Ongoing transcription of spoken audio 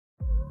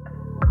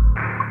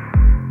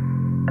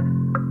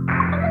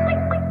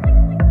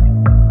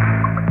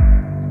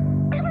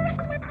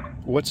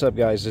What's up,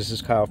 guys? This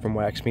is Kyle from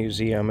Wax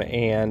Museum,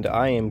 and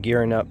I am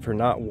gearing up for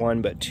not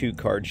one but two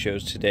card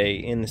shows today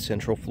in the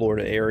Central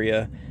Florida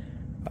area.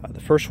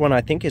 The first one I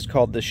think is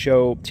called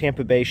the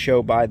Tampa Bay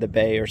Show by the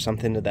Bay or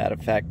something to that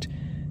effect,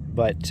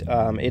 but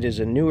it is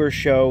a newer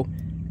show.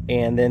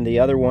 And then the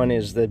other one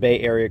is the Bay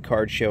Area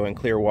Card Show in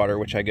Clearwater,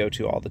 which I go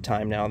to all the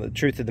time now. The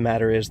truth of the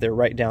matter is they're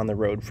right down the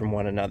road from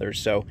one another.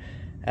 So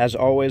as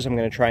always, I'm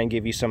going to try and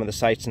give you some of the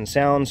sights and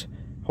sounds,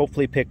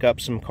 hopefully pick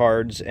up some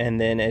cards, and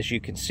then as you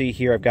can see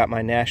here, I've got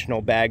my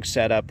national bag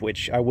set up,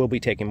 which I will be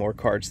taking more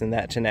cards than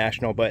that to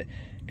national, but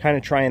kind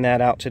of trying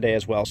that out today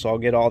as well. So I'll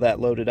get all that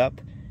loaded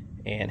up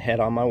and head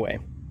on my way.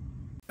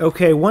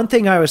 Okay, one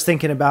thing I was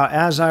thinking about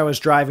as I was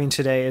driving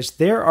today is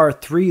there are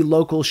 3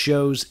 local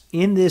shows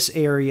in this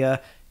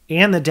area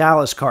and the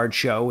Dallas Card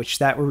Show, which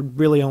that would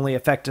really only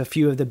affect a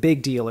few of the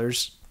big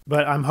dealers.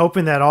 But I'm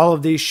hoping that all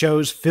of these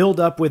shows filled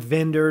up with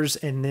vendors,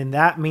 and then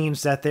that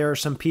means that there are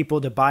some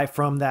people to buy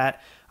from that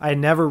I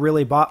never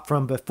really bought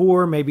from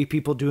before, maybe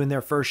people doing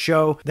their first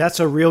show. That's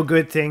a real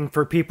good thing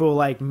for people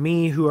like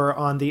me who are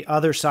on the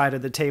other side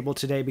of the table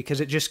today,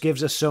 because it just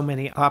gives us so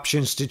many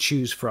options to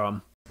choose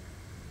from.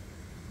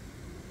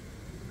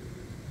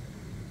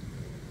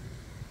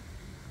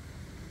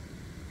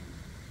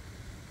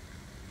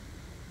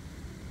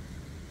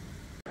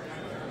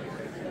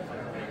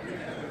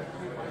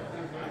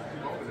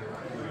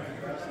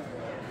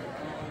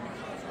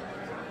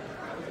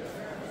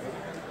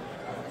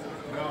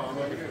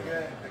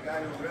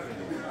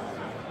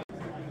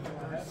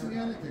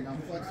 Anything,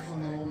 I'm flexible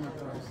on all my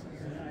prices.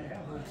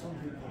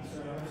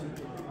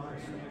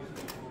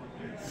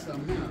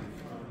 Some not,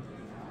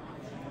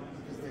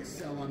 because they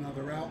sell on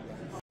other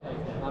outlets.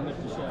 How much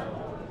to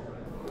show?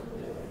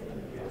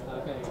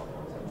 Okay,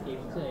 keep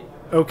it safe.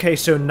 Okay,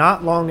 so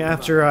not long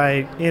after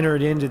I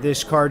entered into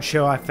this card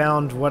show, I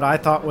found what I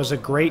thought was a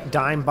great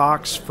dime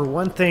box. For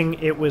one thing,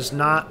 it was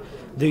not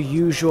the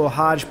usual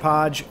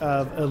hodgepodge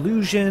of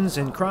Illusions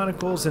and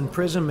Chronicles and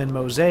Prism and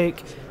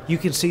Mosaic. You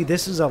can see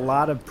this is a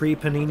lot of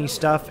pre-Panini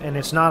stuff, and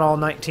it's not all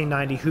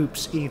 1990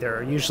 hoops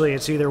either. Usually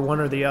it's either one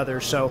or the other,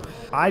 so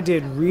I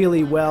did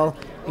really well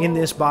in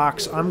this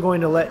box. I'm going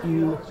to let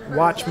you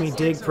watch me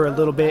dig for a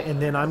little bit, and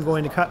then I'm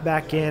going to cut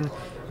back in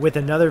with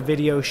another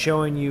video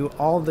showing you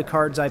all of the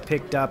cards I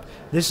picked up.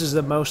 This is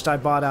the most I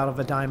bought out of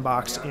a dime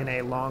box in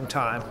a long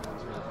time.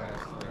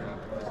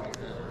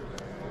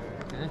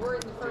 We're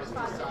in the first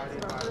 5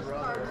 minutes of our first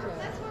card show.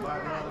 My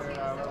brother and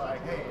I were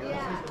like, hey,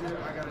 let's just do it.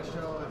 I got a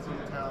show that's in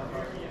town,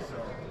 so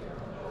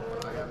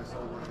I got this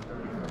sold one in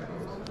 30 minutes.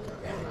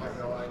 I have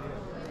no idea.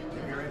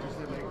 If you're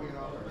interested in making an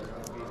offer,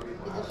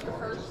 Is this your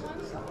first one?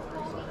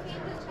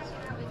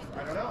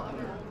 I don't know.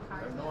 I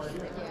have no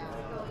idea.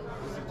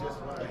 This is just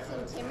what I It's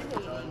said.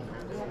 intimidating.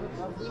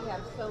 We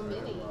have so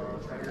many.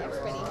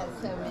 Everybody has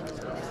so many,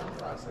 you know.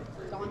 It's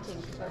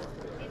daunting to start.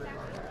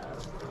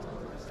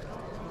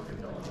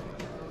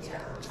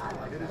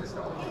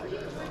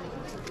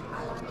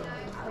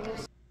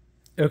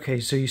 Okay,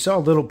 so you saw a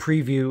little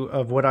preview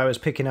of what I was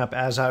picking up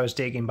as I was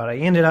digging, but I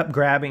ended up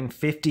grabbing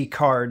 50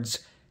 cards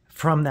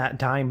from that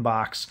dime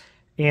box.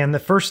 And the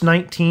first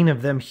 19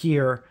 of them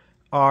here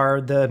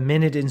are the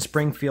Minute in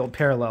Springfield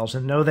parallels.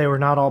 And no, they were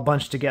not all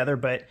bunched together,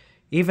 but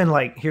even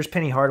like, here's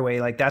Penny Hardaway,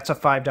 like that's a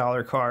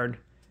 $5 card.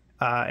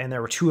 And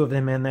there were 2 of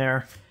them in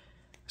there.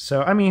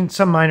 So, I mean,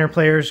 some minor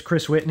players,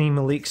 Chris Whitney,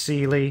 Malik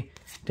Sealy,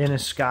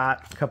 Dennis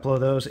Scott, a couple of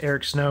those,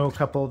 Eric Snow, a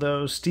couple of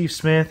those, Steve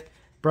Smith,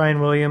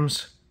 Brian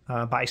Williams,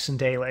 Bison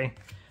Daly,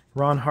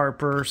 Ron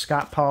Harper,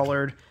 Scott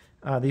Pollard,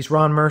 these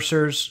Ron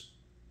Mercers,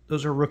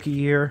 those are rookie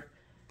year,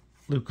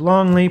 Luke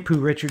Longley, Pooh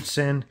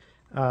Richardson,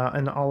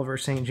 and Oliver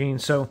St. Jean.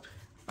 So,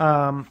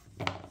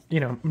 you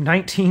know,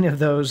 19 of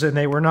those, and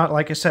they were not,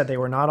 like I said, they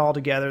were not all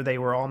together. They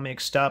were all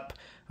mixed up.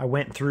 I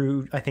went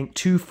through, I think,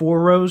 2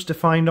 4 rows to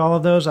find all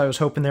of those. I was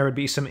hoping there would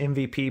be some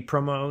MVP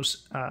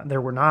promos.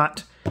 There were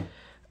not.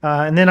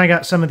 And then I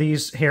got some of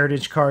these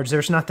heritage cards.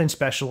 There's nothing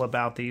special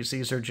about these.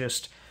 These are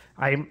just,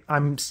 I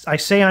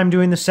say I'm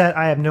doing the set.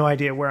 I have no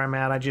idea where I'm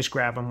at. I just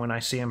grab them when I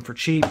see them for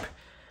cheap.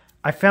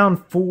 I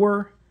found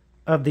 4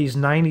 of these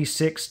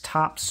 96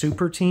 top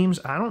super teams.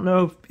 I don't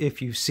know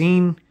if you've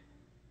seen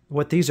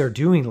what these are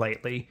doing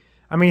lately.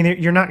 I mean,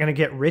 you're not going to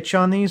get rich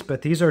on these,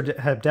 but these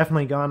have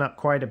definitely gone up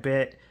quite a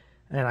bit.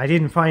 And I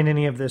didn't find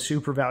any of the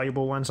super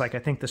valuable ones. Like I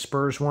think the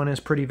Spurs one is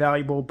pretty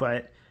valuable,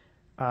 but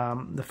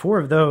the 4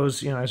 of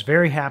those, you know, I was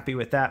very happy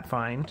with that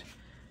find.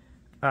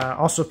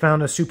 Also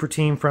found a super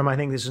team from, I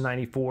think this is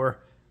 94,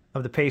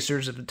 of the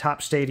Pacers at the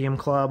Top Stadium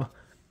Club.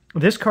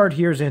 This card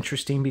here is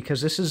interesting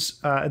because this is,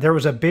 there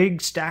was a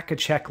big stack of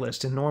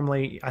checklist, and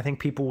normally I think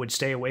people would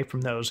stay away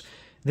from those.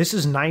 This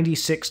is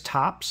 96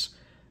 Tops,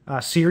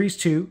 Series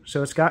 2,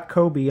 so it's got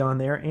Kobe on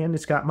there, and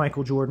it's got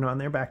Michael Jordan on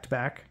there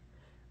back-to-back.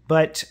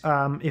 But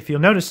if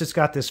you'll notice, it's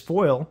got this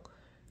foil.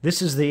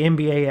 This is the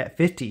NBA at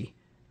 50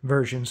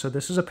 version, so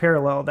this is a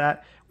parallel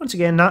that, once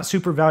again, not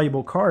super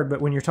valuable card, but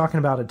when you're talking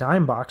about a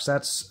dime box,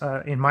 that's,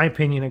 in my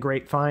opinion, a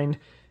great find.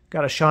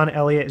 Got a Sean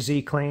Elliott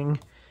Z-Cling.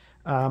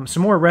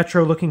 Some more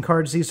retro-looking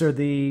cards. These are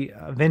the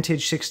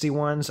vintage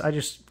 61s. I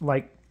just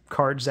like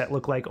cards that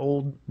look like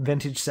old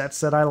vintage sets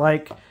that I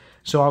like,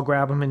 so I'll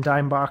grab them in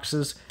dime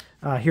boxes.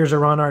 Here's a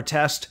Ron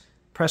Artest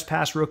Press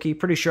Pass rookie.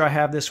 Pretty sure I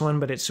have this one,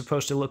 but it's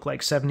supposed to look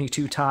like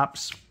 72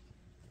 Topps.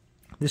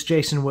 This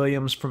Jason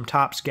Williams from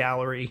Topps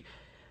Gallery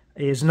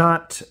is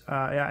not,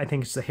 I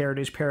think it's the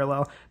Heritage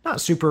Parallel.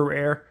 Not super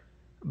rare,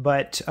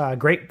 but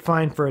great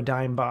find for a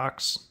dime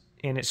box.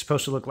 And it's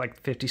supposed to look like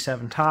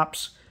 57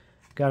 Topps.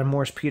 Got a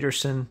Morris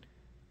Peterson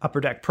Upper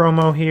Deck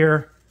promo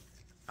here.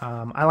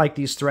 I like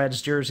these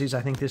Threads jerseys.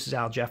 I think this is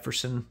Al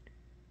Jefferson.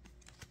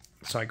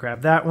 So I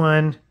grabbed that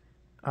one.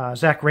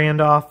 Zach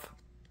Randolph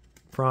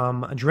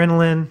from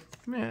Adrenaline.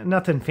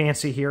 Nothing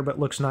fancy here, but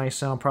looks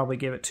nice. I'll probably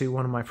give it to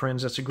one of my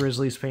friends that's a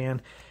Grizzlies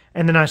fan.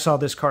 And then I saw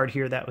this card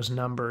here that was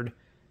numbered.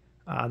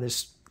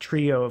 This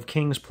trio of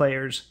Kings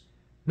players,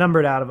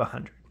 numbered out of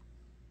 100.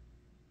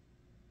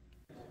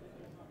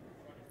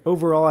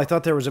 Overall, I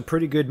thought there was a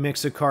pretty good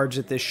mix of cards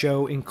at this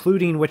show,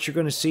 including what you're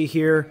going to see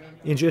here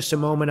in just a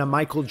moment, a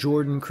Michael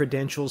Jordan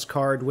credentials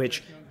card,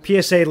 which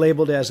PSA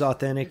labeled as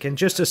authentic. And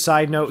just a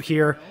side note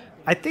here,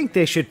 I think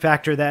they should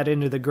factor that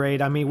into the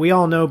grade. I mean, we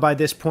all know by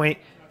this point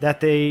that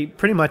they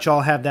pretty much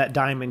all have that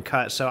diamond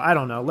cut, so I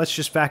don't know. Let's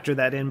just factor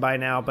that in by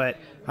now, but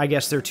I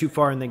guess they're too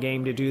far in the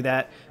game to do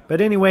that.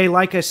 But anyway,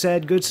 like I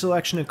said, good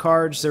selection of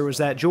cards. There was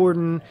that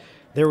Jordan.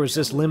 There was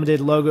this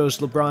limited logos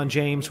LeBron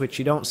James, which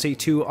you don't see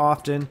too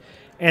often.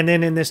 And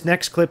then in this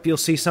next clip, you'll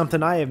see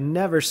something I have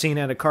never seen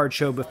at a card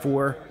show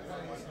before,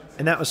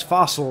 and that was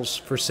fossils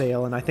for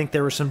sale. And I think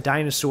there were some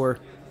dinosaur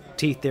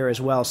teeth there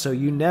as well. So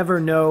you never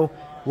know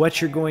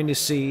what you're going to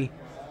see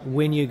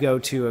when you go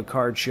to a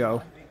card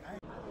show.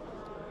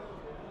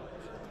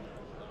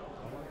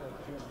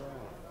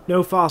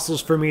 No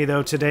fossils for me,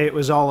 though. Today it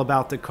was all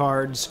about the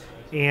cards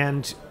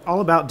and all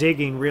about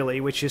digging,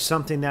 really, which is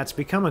something that's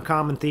become a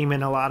common theme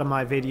in a lot of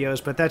my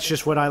videos, but that's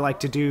just what I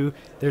like to do.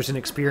 There's an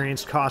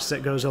experience cost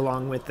that goes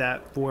along with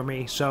that for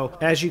me. So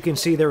as you can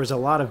see, there was a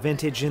lot of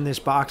vintage in this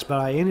box, but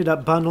I ended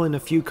up bundling a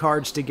few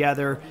cards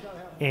together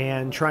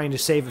and trying to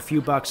save a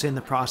few bucks in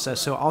the process.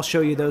 So I'll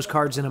show you those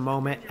cards in a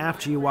moment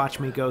after you watch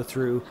me go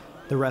through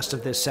the rest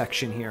of this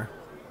section here.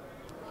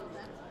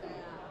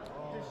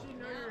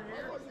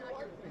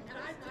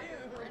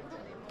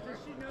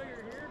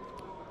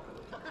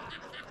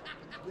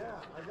 Yeah,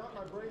 I got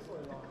my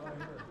bracelet on right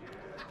here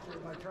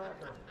with my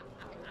tracker.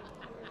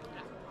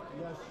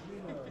 Yes, she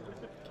knows.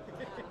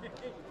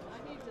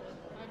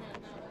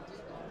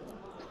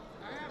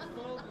 I have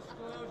full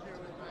disclosure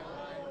with my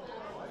life.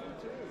 I do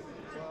too.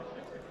 So,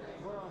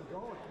 where I'm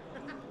going,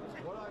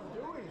 what I'm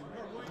doing.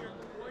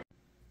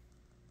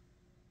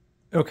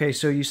 Okay,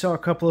 so you saw a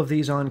couple of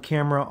these on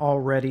camera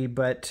already,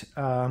 but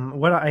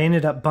what I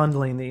ended up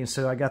bundling these.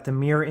 So I got the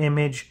mirror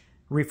image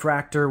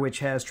refractor, which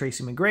has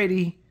Tracy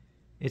McGrady.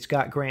 It's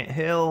got Grant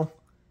Hill.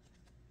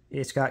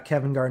 It's got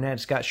Kevin Garnett.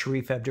 It's got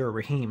Sharif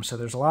Abdur-Rahim. So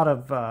there's a lot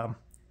of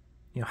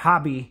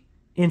hobby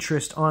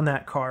interest on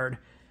that card.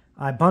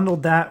 I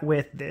bundled that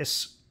with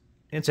this.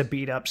 It's a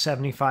beat up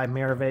 75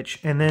 Maravich.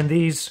 And then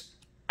these,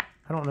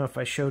 I don't know if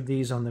I showed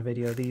these on the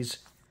video, these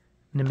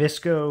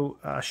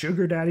Nabisco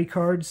Sugar Daddy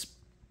cards.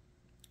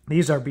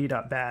 These are beat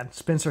up bad.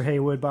 Spencer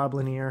Haywood, Bob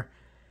Lanier,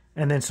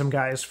 and then some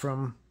guys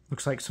from,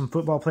 looks like some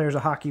football players, a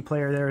hockey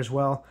player there as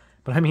well.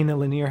 But I mean, the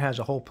Lanier has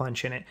a hole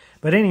punch in it.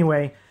 But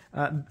anyway,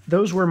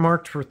 those were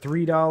marked for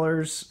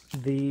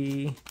 $3.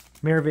 The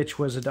Maravich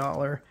was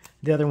 $1.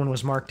 The other one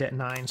was marked at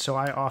 $9. So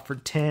I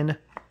offered $10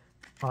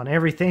 on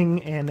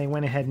everything, and they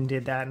went ahead and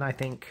did that. And I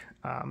think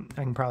I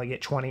can probably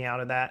get $20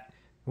 out of that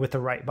with the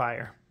right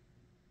buyer.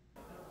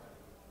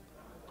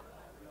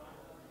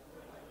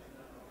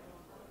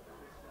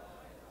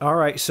 All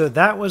right, so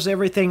that was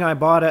everything I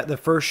bought at the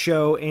first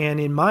show, and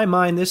in my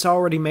mind, this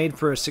already made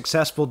for a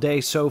successful day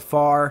so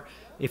far.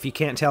 If you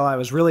can't tell, I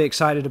was really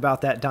excited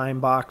about that dime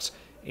box,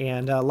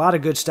 and a lot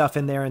of good stuff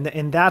in there,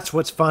 and that's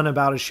what's fun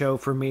about a show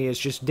for me, is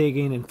just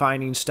digging and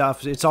finding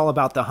stuff. It's all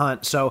about the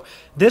hunt. So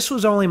this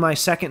was only my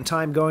second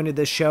time going to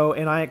this show,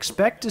 and I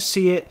expect to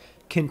see it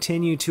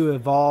continue to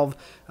evolve.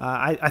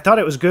 I thought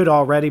it was good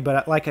already,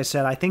 but like I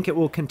said, I think it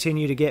will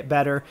continue to get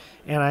better,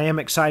 and I am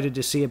excited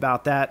to see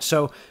about that.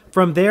 So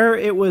from there,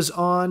 it was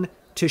on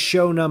to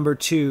show number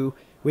 2,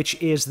 which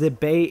is the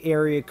Bay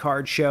Area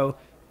Card Show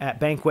at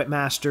Banquet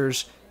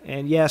Masters.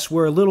 And yes,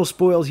 we're a little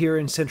spoiled here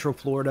in Central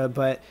Florida,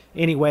 but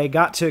anyway,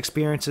 got to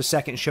experience a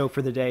second show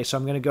for the day, so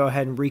I'm going to go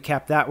ahead and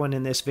recap that one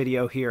in this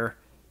video here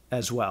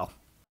as well.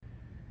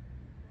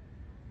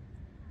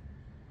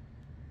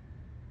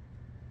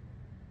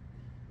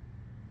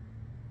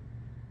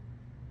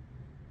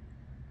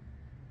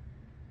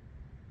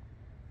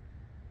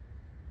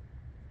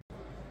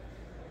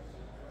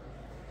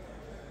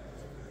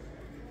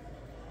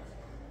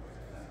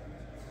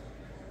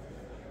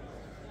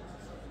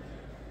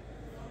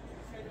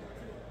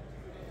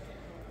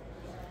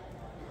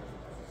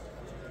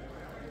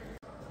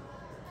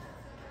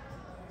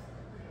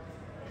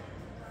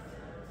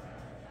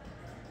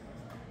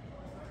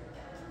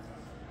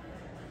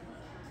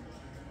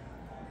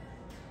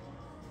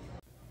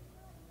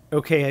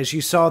 Okay, as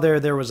you saw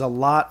there was a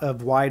lot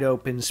of wide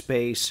open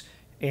space,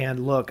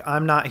 And look,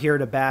 I'm not here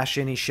to bash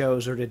any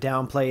shows or to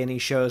downplay any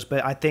shows,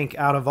 but I think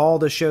out of all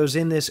the shows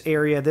in this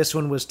area, this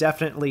one was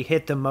definitely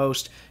hit the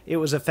most. It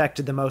was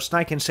affected the most. And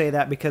I can say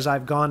that because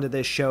I've gone to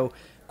this show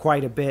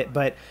quite a bit.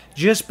 But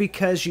just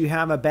because you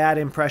have a bad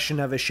impression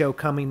of a show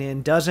coming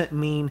in doesn't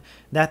mean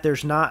that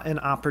there's not an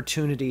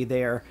opportunity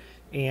there.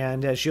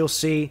 And as you'll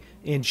see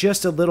in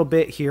just a little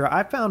bit here,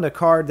 I found a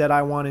card that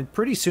I wanted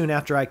pretty soon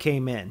after I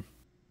came in.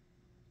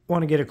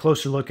 Want to get a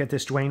closer look at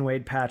this Dwayne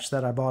Wade patch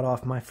that I bought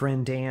off my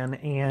friend Dan,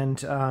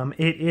 and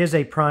it is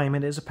a prime.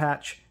 It is a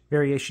patch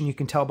variation. You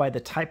can tell by the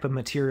type of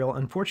material.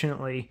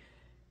 Unfortunately,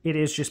 it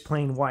is just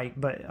plain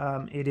white, but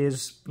it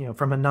is, you know,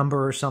 from a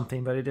number or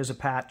something, but it is a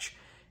patch,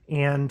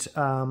 and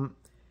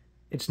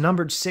it's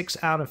numbered 6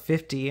 out of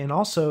 50. And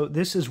also,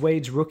 this is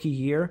Wade's rookie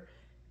year,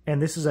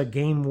 and this is a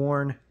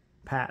game-worn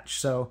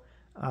patch. So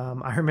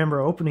I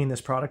remember opening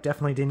this product.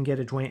 Definitely didn't get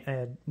a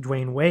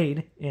Dwayne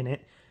Wade in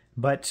it.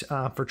 But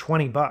for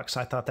 $20,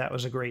 I thought that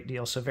was a great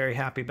deal, so very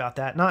happy about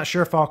that. Not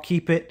sure if I'll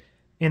keep it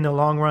in the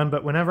long run,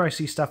 but whenever I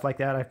see stuff like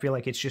that, I feel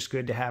like it's just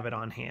good to have it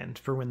on hand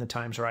for when the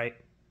time's right.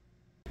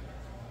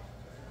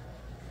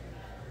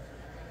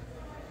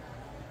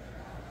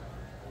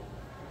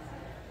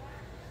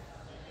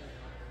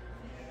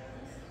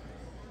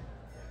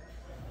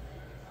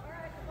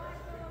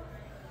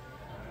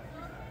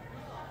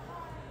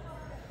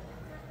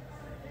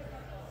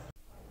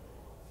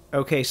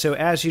 Okay, so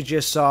as you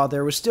just saw,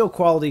 there was still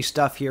quality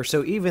stuff here.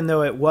 So even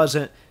though it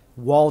wasn't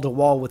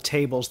wall-to-wall with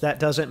tables, that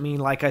doesn't mean,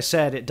 like I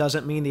said, it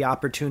doesn't mean the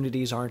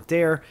opportunities aren't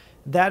there.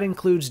 That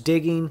includes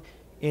digging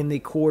in the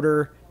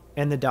quarter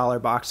and the dollar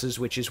boxes,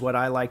 which is what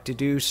I like to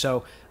do.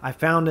 So I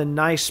found a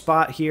nice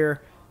spot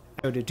here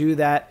to do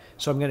that.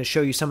 So I'm going to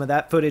show you some of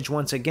that footage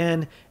once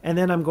again, and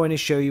then I'm going to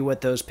show you what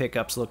those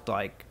pickups looked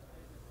like.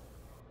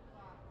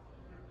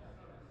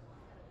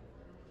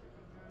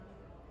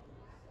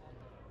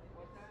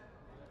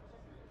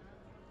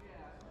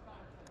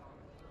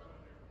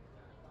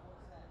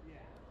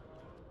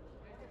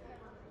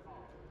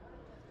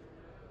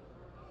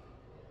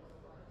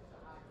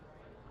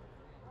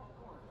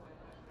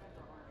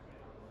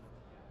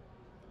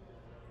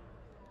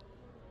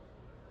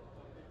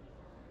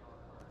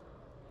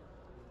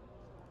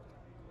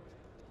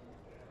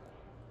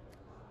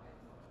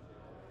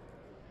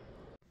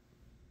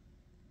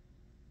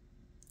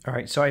 All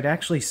right, so I'd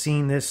actually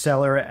seen this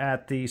seller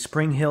at the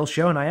Spring Hill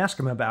show, and I asked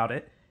him about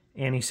it,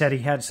 and he said he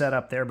had set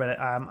up there, but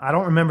I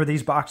don't remember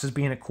these boxes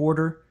being a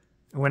quarter.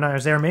 When I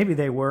was there, maybe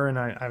they were, and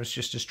I was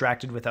just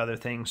distracted with other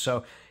things.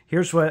 So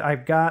here's what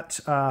I've got,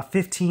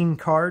 15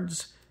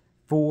 cards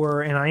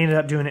for, and I ended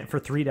up doing it for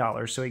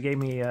 $3, so he gave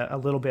me a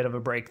little bit of a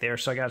break there.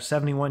 So I got a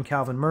 71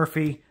 Calvin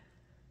Murphy,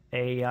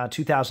 a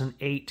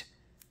 2008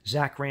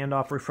 Zach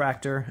Randolph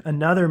refractor,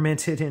 another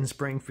minted in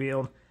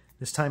Springfield.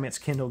 This time it's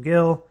Kendall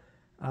Gill,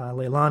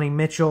 Leilani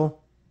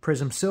Mitchell,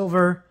 Prism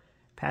Silver,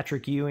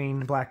 Patrick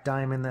Ewing, Black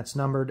Diamond, that's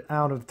numbered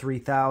out of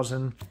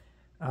 3,000.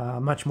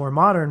 Much more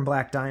modern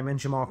Black Diamond,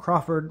 Jamal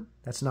Crawford,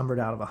 that's numbered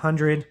out of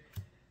 100.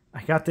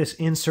 I got this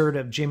insert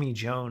of Jimmy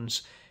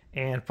Jones,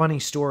 and funny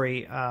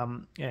story,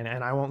 and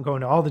I won't go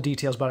into all the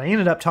details, but I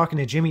ended up talking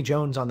to Jimmy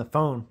Jones on the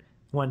phone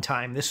one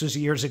time. This was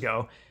years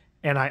ago,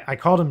 and I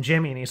called him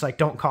Jimmy, and he's like,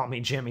 "Don't call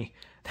me Jimmy.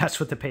 That's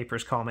what the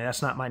papers call me.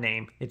 That's not my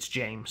name. It's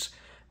James."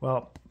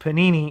 Well,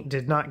 Panini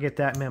did not get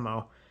that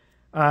memo.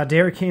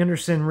 Derek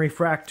Anderson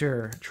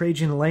refractor,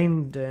 Trajan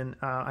Langdon,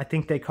 I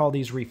think they call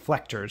these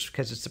reflectors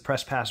because it's the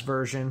press pass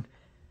version,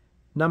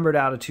 numbered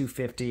out of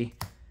 250.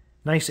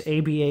 Nice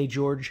ABA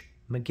George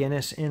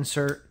McGinnis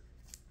insert.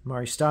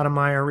 Mari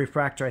Stoudemire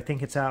refractor, I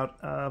think it's out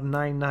of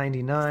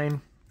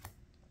 999.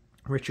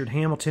 Richard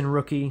Hamilton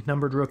rookie,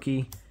 numbered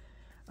rookie.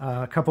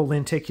 A couple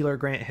lenticular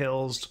Grant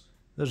Hills.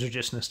 Those are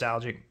just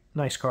nostalgic.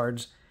 Nice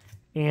cards.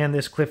 And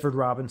this Clifford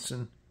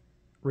Robinson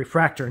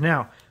refractor.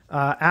 Now,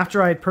 after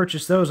I had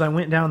purchased those, I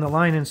went down the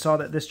line and saw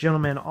that this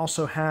gentleman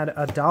also had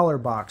a dollar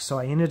box. So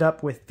I ended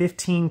up with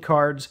 15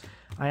 cards.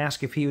 I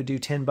asked if he would do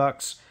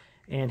 $10,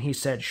 and he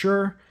said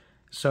sure.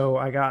 So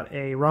I got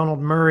a Ronald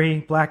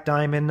Murray Black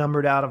Diamond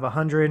numbered out of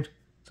 100.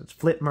 So it's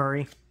Flip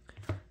Murray.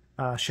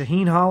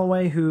 Shaheen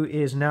Holloway, who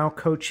is now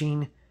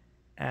coaching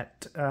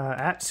at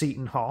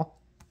Seton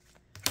Hall.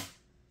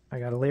 I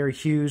got a Larry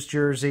Hughes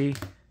jersey,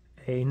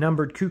 a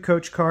numbered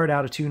Kukoc card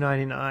out of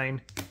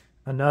 299.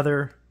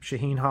 Another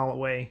Shaheen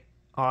Holloway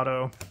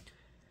auto.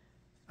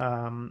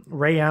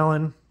 Ray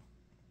Allen,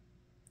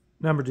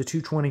 numbered to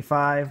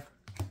 225.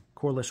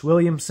 Corliss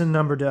Williamson,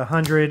 numbered to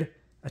 100.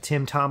 A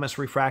Tim Thomas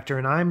refractor.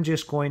 And I'm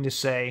just going to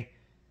say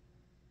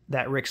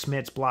that Rick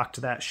Smits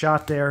blocked that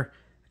shot there.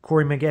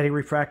 Corey Maggette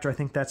refractor, I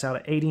think that's out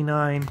of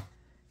 89.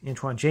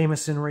 Antoine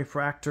Jameson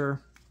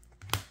refractor.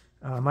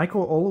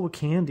 Michael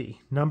Olowokandi,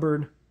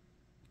 numbered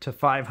to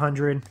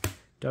 500.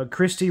 Doug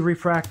Christie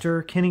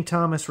refractor, Kenny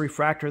Thomas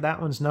refractor,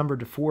 that one's numbered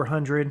to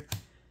 400.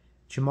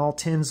 Jamal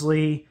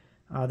Tinsley,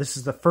 this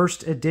is the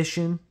first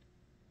edition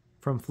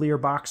from Fleer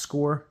Box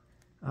Score,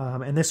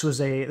 and this is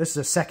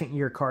a second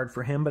year card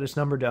for him, but it's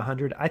numbered to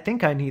 100. I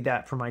think I need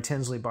that for my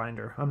Tinsley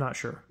binder. I'm not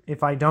sure.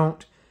 If I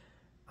don't,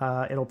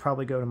 It'll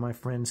probably go to my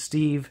friend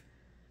Steve.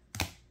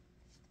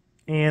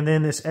 And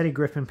then this Eddie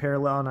Griffin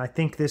parallel, and I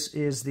think this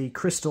is the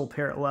Crystal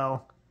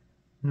parallel,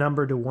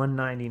 numbered to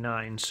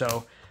 199.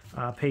 So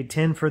paid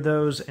 10 for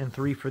those and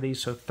 3 for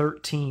these, so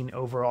 13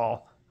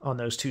 overall on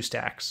those 2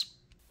 stacks.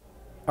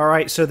 All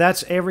right, so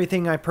that's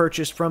everything I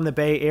purchased from the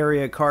Bay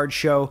Area Card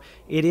Show.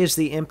 It is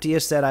the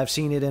emptiest that I've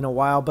seen it in a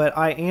while, but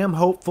I am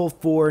hopeful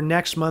for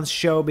next month's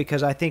show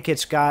because I think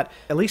it's got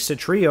at least a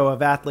trio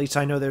of athletes.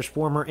 I know there's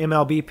former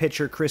MLB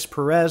pitcher Chris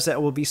Perez that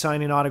will be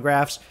signing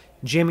autographs,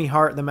 Jimmy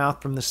Hart, the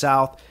mouth from the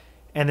South,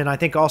 and then I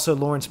think also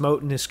Lawrence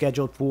Moten is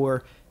scheduled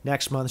for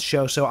next month's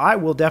show. So I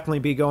will definitely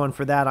be going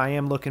for that. I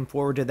am looking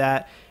forward to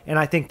that, and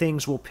I think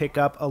things will pick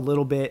up a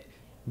little bit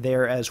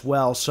there as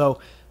well. So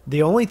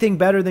the only thing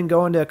better than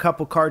going to a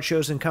couple card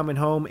shows and coming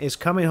home is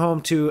coming home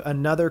to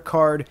another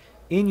card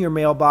in your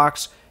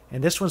mailbox.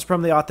 And this one's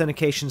from the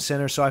Authentication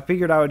Center, so I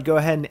figured I would go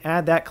ahead and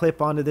add that clip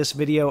onto this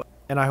video,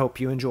 and I hope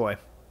you enjoy.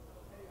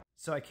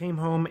 So I came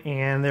home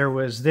and there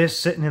was this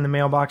sitting in the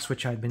mailbox,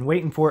 which I'd been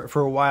waiting for it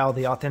for a while.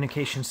 The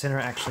Authentication Center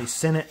actually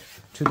sent it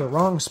to the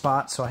wrong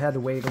spot, so I had to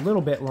wait a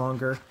little bit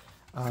longer.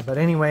 But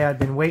anyway, I'd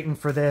been waiting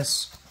for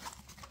this,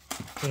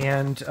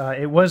 and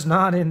it was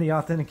not in the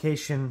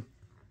authentication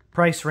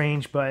price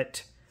range,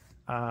 but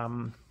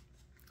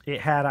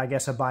it had, I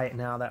guess, a buy it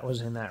now that was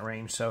in that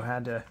range, so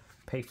had to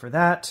pay for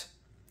that.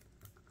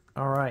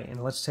 All right,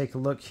 and let's take a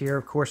look here.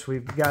 Of course,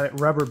 we've got it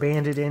rubber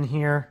banded in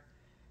here,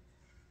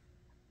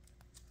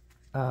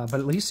 but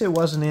at least it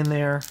wasn't in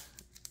there.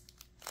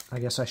 I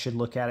guess I should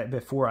look at it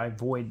before I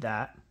void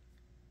that.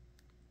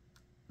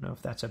 I don't know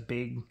if that's a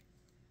big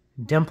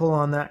dimple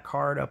on that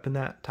card up in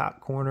that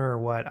top corner or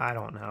what. I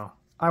don't know.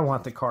 I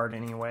want the card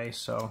anyway,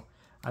 so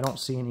I don't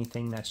see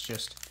anything that's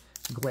just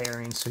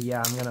glaring. So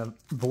yeah, I'm gonna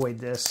void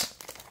this.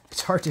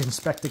 It's hard to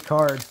inspect the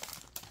card.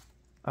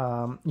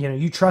 You know,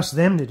 you trust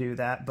them to do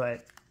that,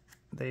 but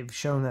they've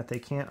shown that they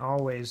can't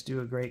always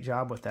do a great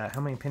job with that.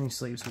 How many penny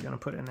sleeves are we gonna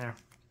put in there?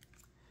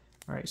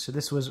 All right, so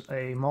this was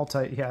a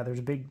multi. Yeah, there's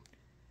a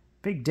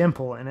big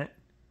dimple in it.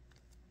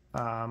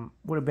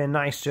 Would have been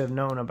nice to have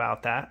known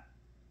about that.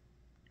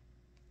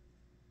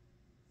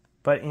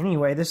 But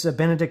anyway, this is a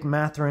Benedict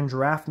Mathurin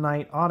Draft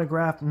Night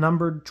autograph,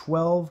 numbered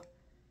 12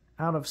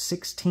 out of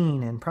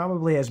 16, and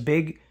probably as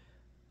big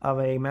of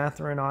a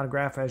Mathurin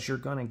autograph as you're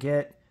going to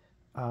get.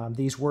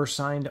 These were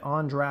signed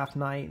on draft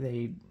night.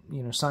 They,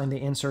 you know, signed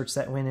the inserts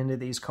that went into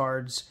these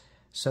cards.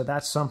 So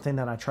that's something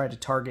that I try to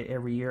target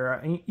every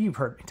year. You've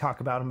heard me talk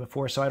about them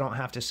before, so I don't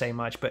have to say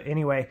much. But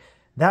anyway,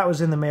 that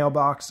was in the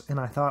mailbox, and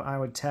I thought I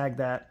would tag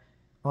that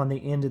on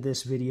the end of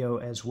this video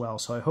as well.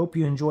 So I hope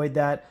you enjoyed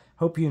that.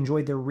 Hope you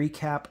enjoyed the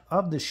recap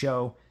of the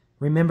show.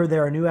 Remember,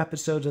 there are new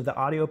episodes of the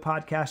audio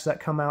podcast that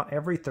come out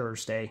every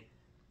Thursday.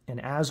 And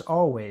as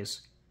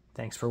always,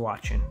 thanks for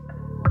watching.